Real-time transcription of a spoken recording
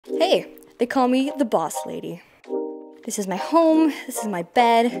Hey, they call me the boss lady. This is my home, this is my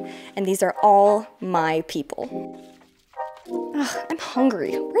bed, and these are all my people. Ugh, I'm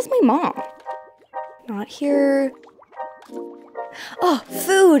hungry. Where's my mom? Not here. Oh,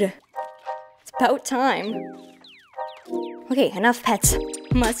 food! It's about time. Okay, enough pets.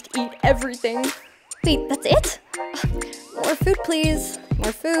 Must eat everything. Wait, that's it? Ugh, more food, please.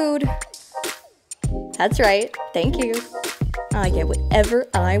 More food. That's right. Thank you. I get whatever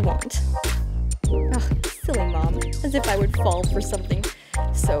I want. Ugh, silly mom. As if I would fall for something.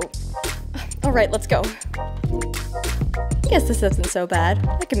 Alright, let's go. I guess this isn't so bad.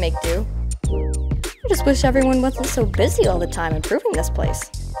 I can make do. I just wish everyone wasn't so busy all the time improving this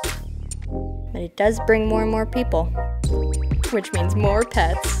place. But it does bring more and more people. Which means more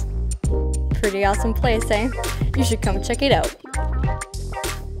pets. Pretty awesome place, eh? You should come check it out.